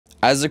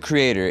As a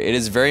creator, it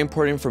is very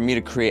important for me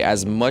to create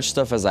as much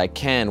stuff as I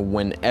can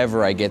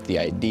whenever I get the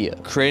idea.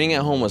 Creating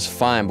at home was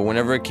fine, but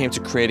whenever it came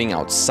to creating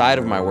outside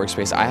of my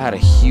workspace, I had a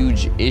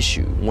huge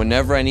issue.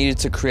 Whenever I needed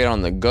to create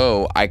on the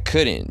go, I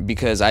couldn't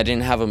because I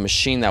didn't have a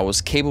machine that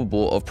was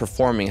capable of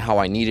performing how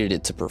I needed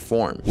it to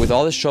perform. With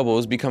all this trouble, it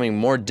was becoming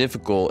more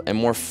difficult and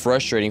more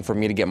frustrating for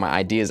me to get my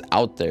ideas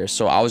out there,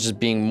 so I was just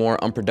being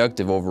more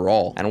unproductive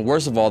overall. And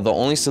worst of all, the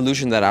only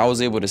solution that I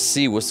was able to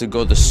see was to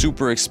go the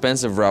super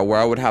expensive route where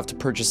I would have to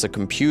purchase a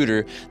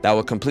computer that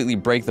would completely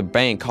break the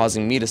bank,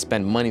 causing me to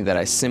spend money that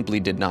I simply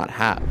did not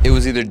have. It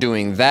was either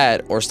doing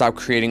that or stop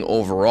creating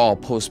overall,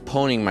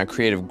 postponing my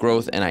creative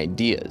growth and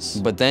ideas.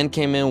 But then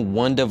came in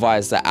one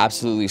device that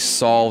absolutely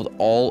solved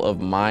all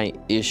of my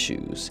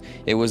issues.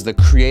 It was the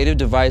Kreative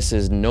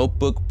Devices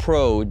Notebook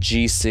Pro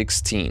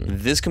G16.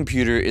 This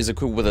computer is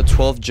equipped with a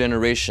 12th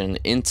generation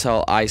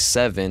Intel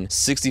i7,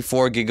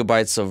 64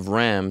 gigabytes of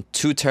RAM,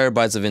 2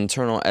 terabytes of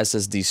internal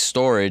SSD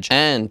storage,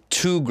 and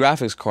 2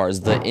 graphics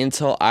cards, the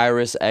Intel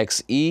Iris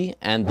Xe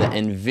and the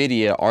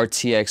NVIDIA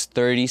RTX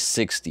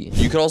 3060.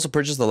 You could also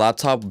purchase the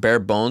laptop bare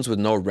bones with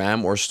no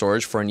RAM or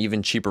storage for an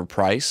even cheaper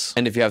price.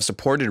 And if you have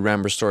supported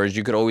RAM or storage,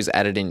 you could always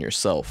add it in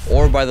yourself.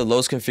 Or buy the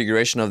lowest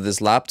configuration of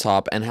this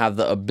laptop and have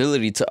the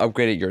ability to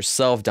upgrade it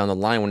yourself down the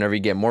line whenever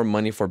you get more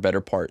money for better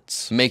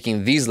parts,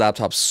 making these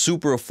laptops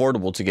super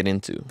affordable to get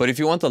into. But if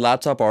you want the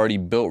laptop already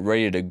built,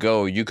 ready to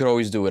go, you could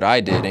always do what I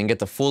did and get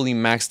the fully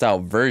maxed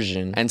out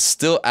version and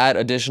still add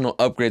additional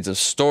upgrades of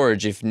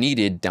storage if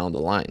needed down the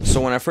line.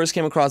 So when I first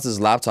came across this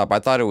laptop, I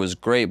thought it was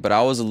great, but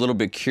I was a little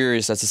bit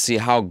curious as to see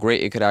how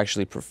great it could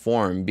actually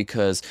perform,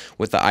 because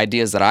with the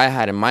ideas that I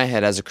had in my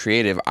head as a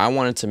creative, I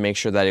wanted to make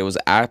sure that it was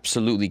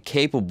absolutely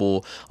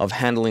capable of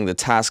handling the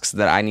tasks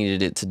that I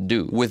needed it to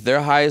do. With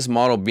their highest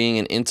model being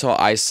an Intel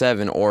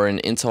i7 or an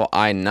Intel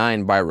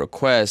i9 by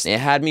request, it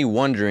had me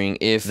wondering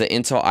if the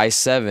Intel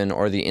i7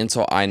 or the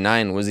Intel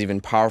i9 was even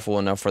powerful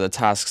enough for the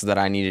tasks that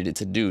I needed it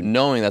to do,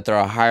 knowing that there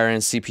are higher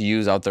end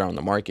CPUs out there on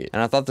the market.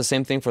 And I thought the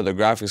same thing for the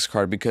graphics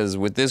card, because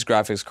with this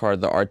graphics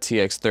card, the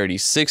RTX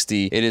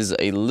 3060, it is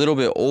a little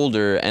bit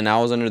older, and I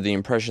was under the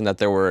impression that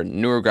there were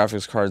newer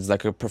graphics cards that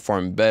could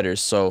perform better.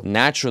 So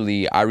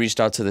naturally, I reached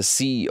out to the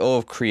CEO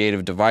of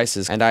Kreative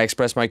Devices and I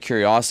expressed my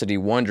curiosity,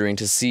 wondering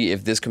to see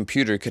if this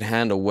computer could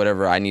handle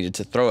whatever I needed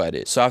to throw at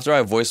it. So after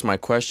I voiced my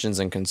questions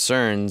and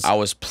concerns, I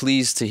was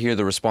pleased to hear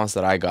the response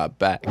that I got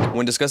back.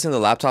 When discussing the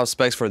laptop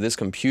specs for this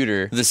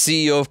computer, the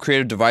CEO of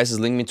Kreative Devices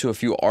linked me to a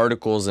few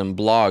articles and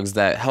blogs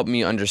that helped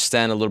me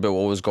understand a little bit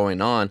what was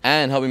going on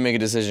and helped me make a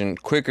decision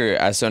quicker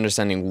as to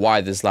understanding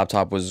why this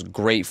laptop was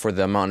great for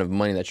the amount of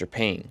money that you're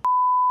paying.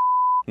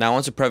 Now I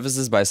want to preface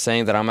this by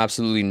saying that I'm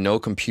absolutely no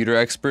computer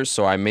expert,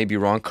 so I may be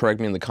wrong,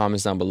 correct me in the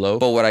comments down below.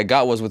 But what I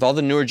got was, with all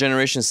the newer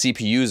generation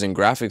CPUs and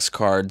graphics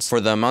cards,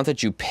 for the amount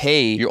that you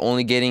pay, you're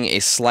only getting a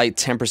slight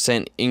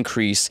 10%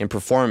 increase in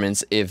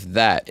performance, if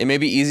that. It may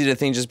be easy to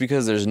think just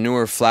because there's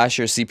newer,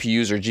 flashier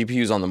CPUs or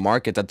GPUs on the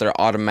market that they're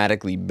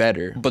automatically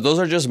better. But those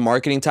are just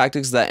marketing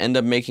tactics that end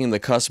up making the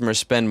customer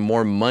spend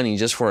more money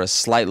just for a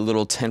slight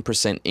little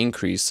 10%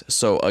 increase.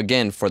 So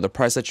again, for the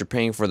price that you're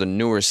paying for the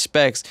newer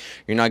specs,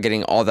 you're not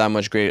getting all that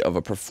much great of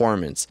a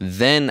performance.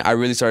 Then I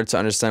really started to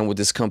understand what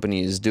this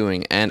company is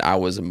doing, and I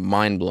was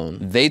mind blown.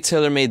 They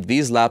tailor-made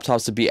these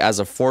laptops to be as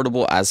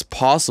affordable as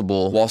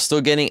possible while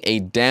still getting a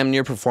damn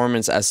near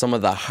performance as some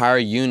of the higher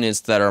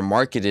units that are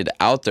marketed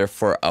out there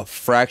for a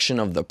fraction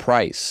of the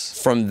price.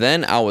 From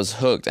then I was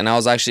hooked, and I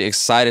was actually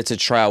excited to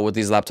try out what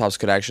these laptops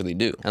could actually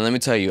do. And let me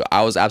tell you,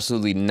 I was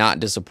absolutely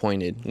not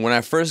disappointed. When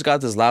I first got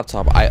this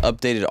laptop, I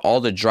updated all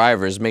the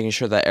drivers, making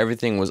sure that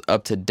everything was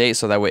up to date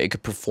so that way it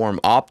could perform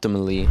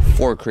optimally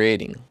for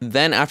creating.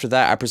 Then after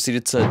that, I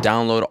proceeded to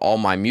download all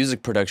my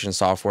music production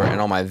software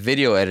and all my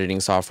video editing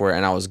software,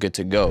 and I was good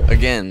to go.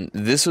 Again,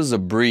 this was a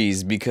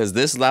breeze because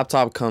this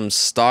laptop comes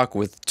stock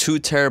with 2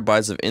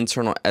 terabytes of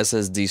internal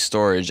SSD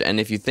storage, and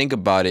if you think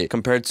about it,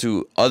 compared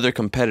to other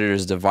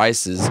competitors'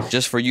 devices,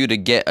 just for you to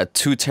get a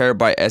 2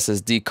 terabyte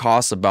SSD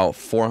costs about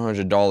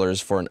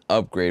 $400 for an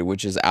upgrade,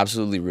 which is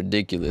absolutely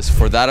ridiculous.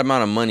 For that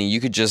amount of money,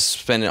 you could just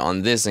spend it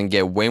on this and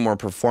get way more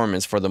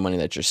performance for the money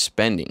that you're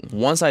spending.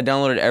 Once I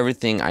downloaded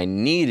everything I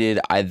needed,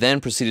 I then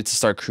proceeded to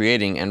start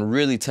creating and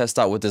really test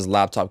out what this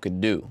laptop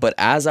could do. But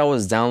as I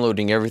was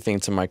downloading everything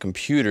to my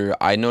computer,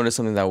 I noticed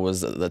something that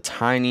was the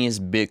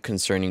tiniest bit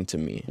concerning to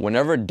me.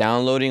 Whenever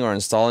downloading or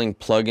installing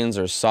plugins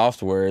or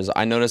softwares,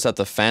 I noticed that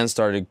the fan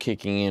started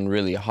kicking in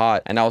really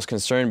hot, and I was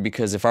concerned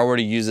because if I were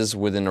to use this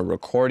within a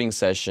recording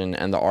session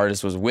and the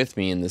artist was with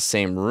me in the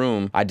same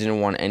room, I didn't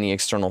want any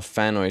external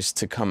fan noise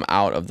to come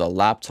out of the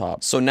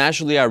laptop. So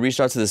naturally, I reached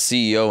out to the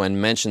CEO and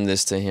mentioned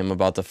this to him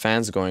about the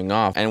fans going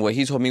off, and what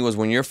he told me was,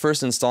 when you're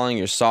first installing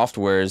your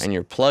softwares and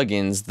your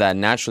plugins, that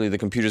naturally the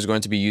computer is going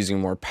to be using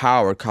more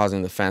power,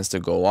 causing the fans to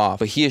go off.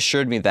 But he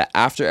assured me that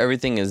after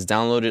everything is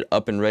downloaded,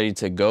 up and ready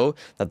to go,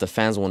 that the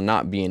fans fans will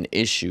not be an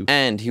issue.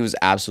 And he was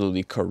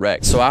absolutely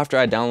correct. So after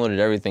I downloaded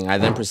everything, I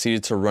then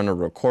proceeded to run a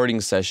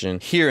recording session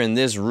here in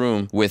this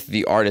room with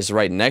the artist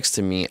right next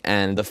to me,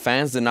 and the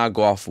fans did not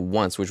go off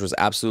once, which was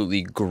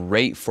absolutely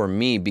great for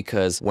me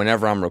because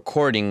whenever I'm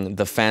recording,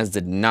 the fans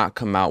did not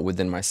come out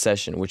within my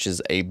session, which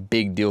is a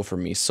big deal for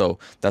me. So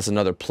that's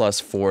another plus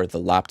for the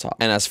laptop.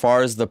 And as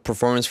far as the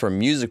performance for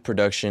music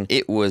production,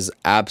 it was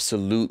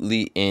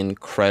absolutely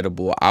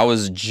incredible. I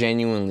was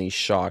genuinely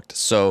shocked.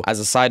 So as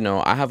a side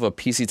note, I have a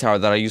PC tower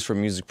that I use for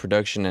music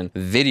production and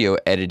video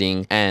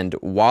editing, and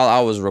while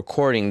I was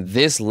recording,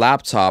 this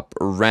laptop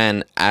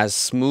ran as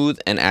smooth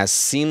and as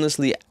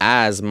seamlessly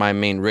as my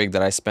main rig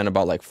that I spent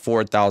about like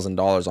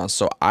 $4,000 on.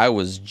 So I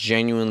was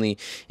genuinely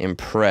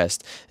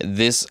impressed.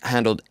 This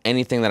handled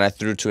anything that I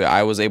threw to it.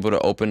 I was able to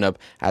open up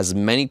as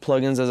many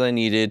plugins as I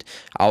needed.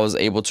 I was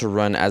able to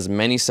run as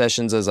many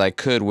sessions as I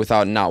could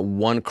without not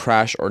one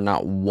crash or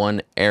not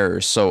one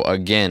error. So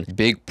again,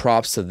 big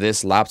props to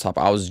this laptop.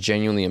 I was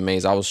genuinely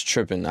amazed. I was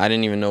tripping. I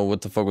didn't even know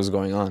what the fuck was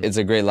going on. It's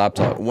a great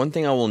laptop. One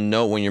thing I will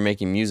note when you're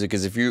making music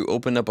is if you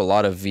open up a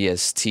lot of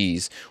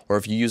VSTs or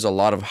if you use a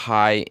lot of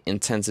high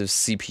intensive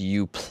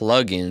CPU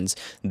plugins,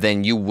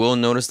 then you will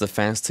notice the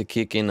fans to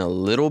kick in a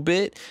little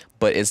bit,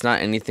 but it's not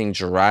anything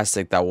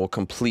drastic that will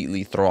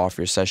completely throw off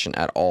your session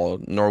at all,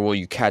 nor will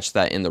you catch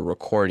that in the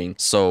recording.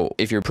 So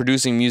if you're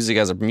producing music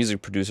as a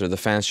music producer, the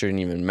fans shouldn't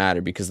even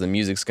matter because the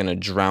music's gonna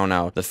drown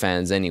out the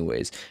fans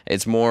anyways.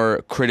 It's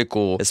more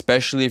critical,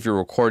 especially if you're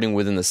recording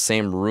within the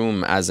same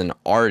room as an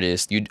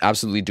artist. You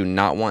absolutely do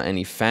not want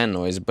any fan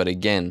noise, but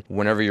again,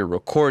 whenever you're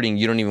recording,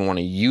 you don't even want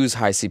to use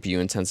high CPU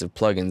intensive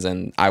plugins,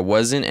 and I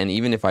wasn't, and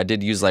even if I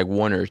did use like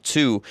one or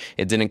two,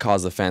 it didn't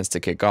cause the fans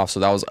to kick off. So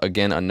that was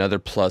again another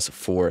plus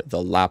for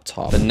the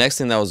laptop. The next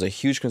thing that was a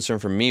huge concern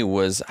for me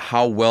was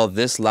how well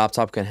this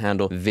laptop can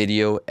handle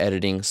video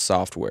editing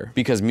software,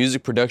 because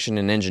music production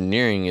and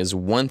engineering is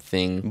one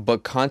thing,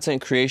 but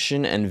content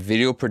creation and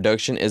video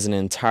production is an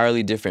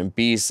entirely different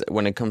beast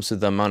when it comes to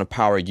the amount of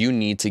power you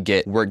need to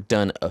get work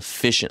done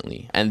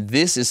efficiently. And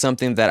this is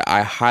something that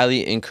I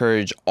highly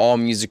encourage all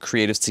music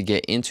creatives to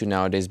get into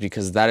nowadays,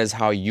 because that is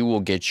how you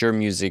will get your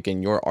music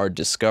and your art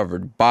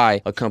discovered,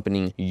 by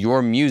accompanying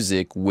your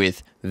music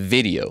with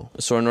video.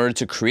 So in order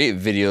to create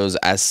videos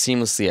as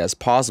seamlessly as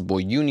possible,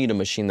 you need a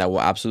machine that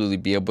will absolutely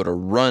be able to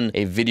run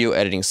a video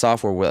editing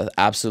software with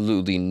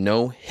absolutely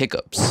no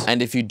hiccups.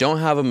 And if you don't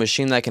have a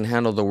machine that can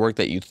handle the work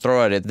that you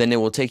throw at it, then it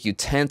will take you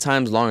 10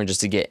 times longer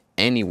just to get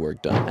any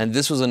work done. And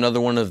this was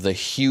another one of the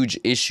huge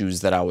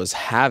issues that I was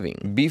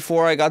having.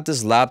 Before I got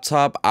this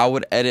laptop, I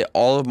would edit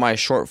all of my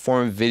short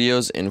form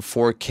videos in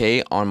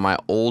 4K on my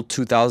old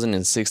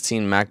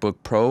 2016 MacBook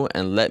Pro,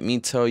 and let me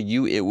tell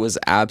you, it was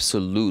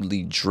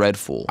absolutely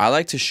dreadful. I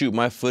like to shoot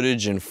my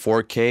footage in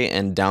 4K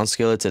and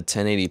downscale it to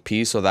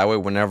 1080p, so that way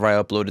whenever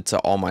I upload it to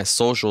all my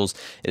socials,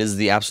 it is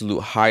the absolute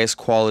highest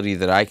quality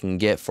that I can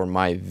get for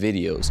my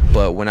videos.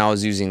 But when I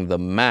was using the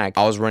Mac,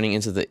 I was running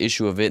into the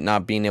issue of it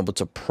not being able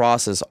to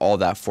process all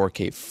that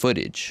 4K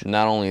footage.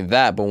 Not only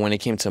that, but when it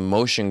came to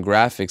motion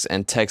graphics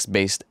and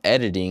text-based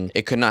editing,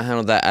 it could not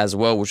handle that as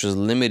well, which was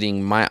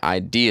limiting my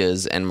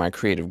ideas and my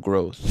creative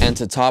growth. And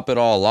to top it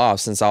all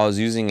off, since I was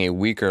using a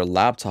weaker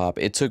laptop,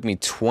 it took me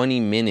 20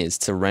 minutes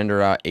to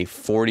render out a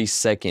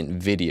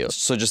 40-second video.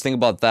 So just think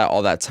about that,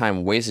 all that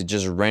time wasted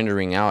just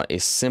rendering out a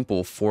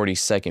simple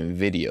 40-second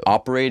video.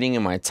 Operating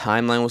in my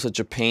timeline was such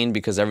a pain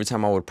because every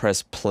time I would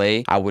press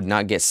play, I would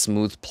not get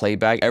smooth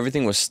playback.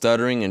 Everything was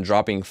stuttering and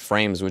dropping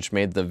frames, which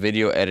made the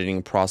video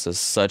editing process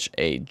such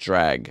a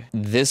drag.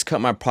 This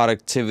cut my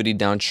productivity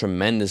down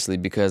tremendously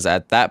because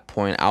at that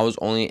point I was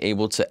only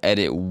able to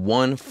edit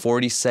one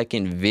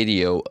 40-second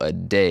video a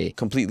day,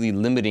 completely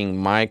limiting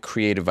my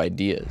creative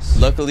ideas.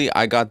 Luckily,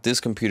 I got this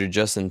computer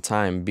just in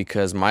time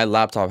because my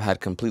laptop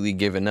had completely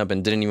given up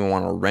and didn't even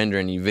want to render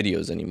any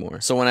videos anymore.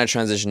 So when I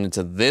transitioned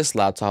into this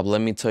laptop, let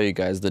me tell you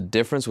guys, the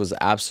difference was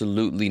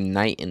absolutely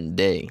night and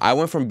day. I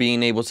went from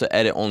being able to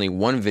edit only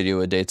one video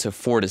a day to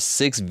 4 to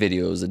 6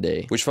 videos a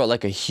day, which felt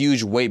like a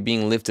huge weight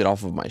being lifted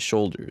off of my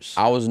shoulders.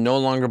 I was no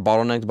longer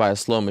bottlenecked by a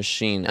slow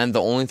machine, and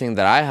the only thing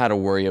that I had to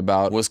worry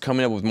about was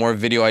coming up with more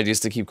video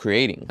ideas to keep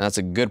creating, and that's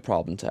a good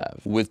problem to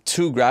have. With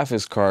two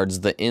graphics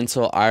cards, the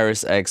Intel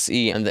Iris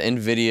Xe and the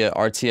Nvidia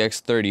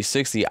RTX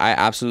 3060, I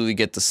absolutely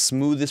get the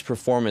smoothest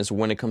performance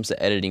when it comes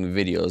to editing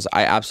videos.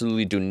 I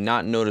absolutely do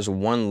not notice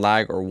one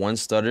lag or one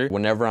stutter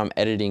whenever I'm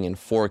editing in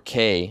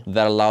 4K.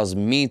 That allows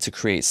me to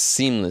create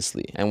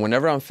seamlessly, and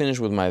whenever I'm finished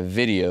with my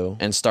video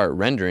and start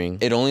rendering,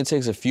 it only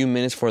takes a few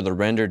minutes for the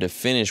render to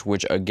finish,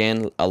 which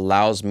again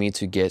allows me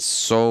to get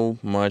so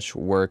much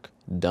work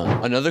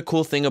done. Another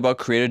cool thing about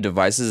Kreative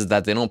devices is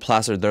that they don't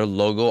plaster their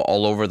logo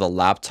all over the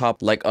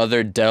laptop like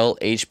other Dell,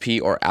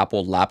 HP, or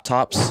Apple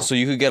laptops. So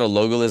you could get a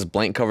logoless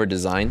blank cover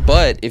design.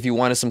 But if you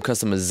wanted some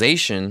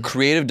customization,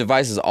 Kreative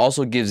devices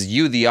also gives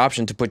you the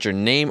option to put your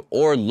name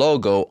or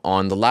logo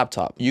on the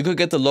laptop. You could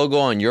get the logo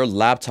on your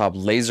laptop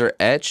laser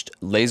etched,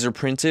 laser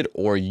printed,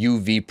 or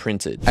UV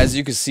printed. As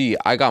you can see,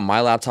 I got my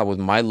laptop with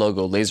my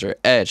logo laser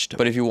etched,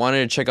 but if you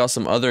wanted to check out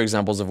some other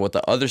examples of what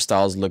the other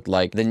styles look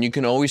like, then you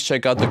can always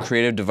check out the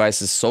Kreative device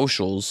guys'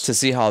 socials to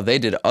see how they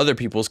did other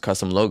people's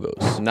custom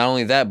logos. Not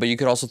only that, but you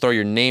could also throw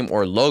your name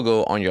or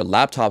logo on your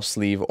laptop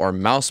sleeve or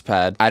mouse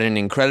pad at an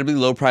incredibly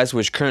low price,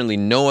 which currently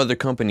no other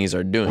companies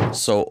are doing.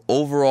 So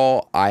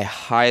overall, I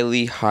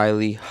highly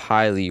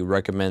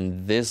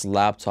recommend this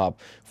laptop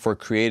for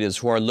creatives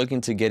who are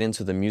looking to get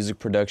into the music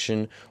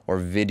production or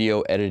video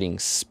editing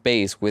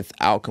space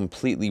without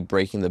completely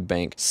breaking the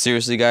bank.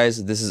 Seriously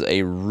guys, this is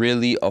a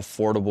really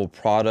affordable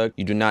product.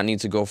 You do not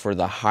need to go for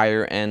the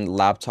higher end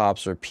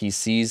laptops or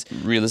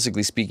PCs.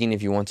 Realistically speaking,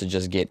 if you want to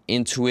just get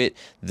into it,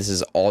 this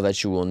is all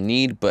that you will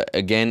need. But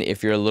again,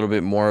 if you're a little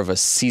bit more of a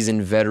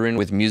seasoned veteran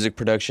with music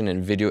production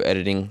and video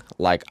editing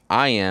like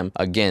I am,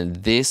 again,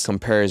 this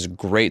compares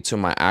great to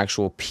my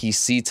actual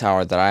PC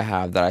tower that I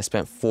have that I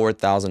spent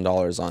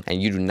 $4,000 on,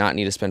 and you do not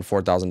need to spend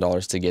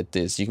 $4,000 to get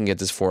this. You can get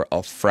this for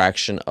a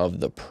fraction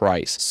of the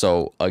price.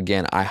 So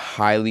again, I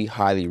highly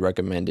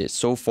recommend it.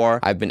 So far,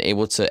 I've been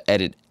able to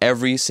edit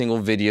every single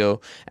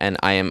video, and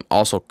I am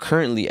also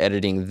currently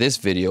editing this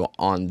video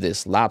on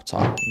this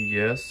laptop.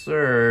 Yes,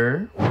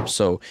 sir.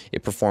 So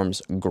it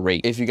performs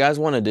great. If you guys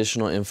want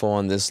additional info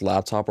on this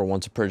laptop or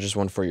want to purchase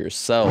one for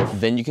yourself,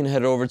 then you can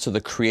head over to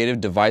the Kreative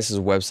Devices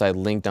website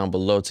linked down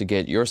below to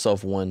get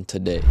yourself one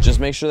today. Just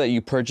make sure that you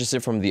purchase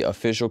it from the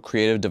official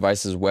Kreative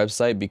Devices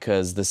website,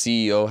 because the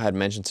CEO had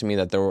mentioned to me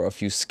that there were a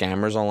few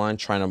scammers online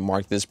trying to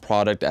mark this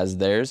product as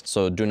theirs.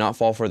 So do not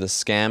fall for the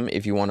scam.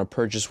 If you want to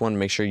purchase one,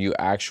 make sure you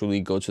actually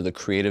go to the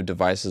Kreative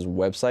Devices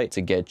website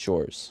to get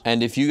yours.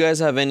 And if you guys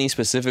have any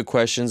specific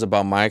questions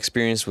about my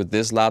experience with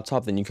this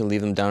laptop, then you can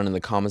leave them down in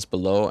the comments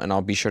below, and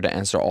I'll be sure to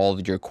answer all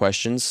of your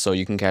questions, so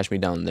you can catch me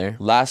down there.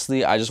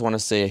 Lastly, I just want to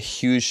say a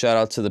huge shout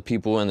out to the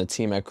people and the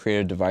team at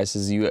Kreative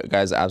Devices. You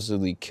guys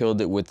absolutely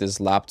killed it with this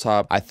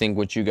laptop. I think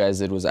what you guys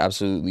did was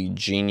absolutely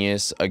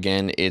genius.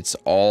 Again, it's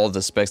all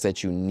the specs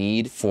that you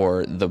need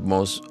for the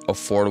most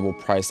affordable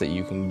price that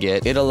you can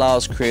get. It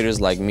allows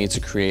creators like me to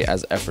create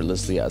as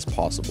effortlessly as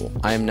possible.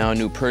 I am now a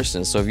new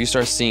person, so if you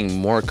start seeing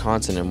more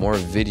content and more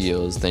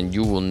videos, then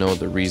you will know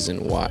the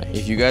reason why.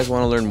 If you guys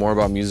want to learn more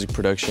about music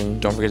production,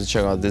 don't forget to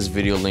check out this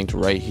video linked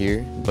right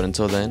here. But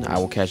until then, I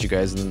will catch you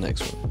guys in the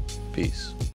next one. Peace.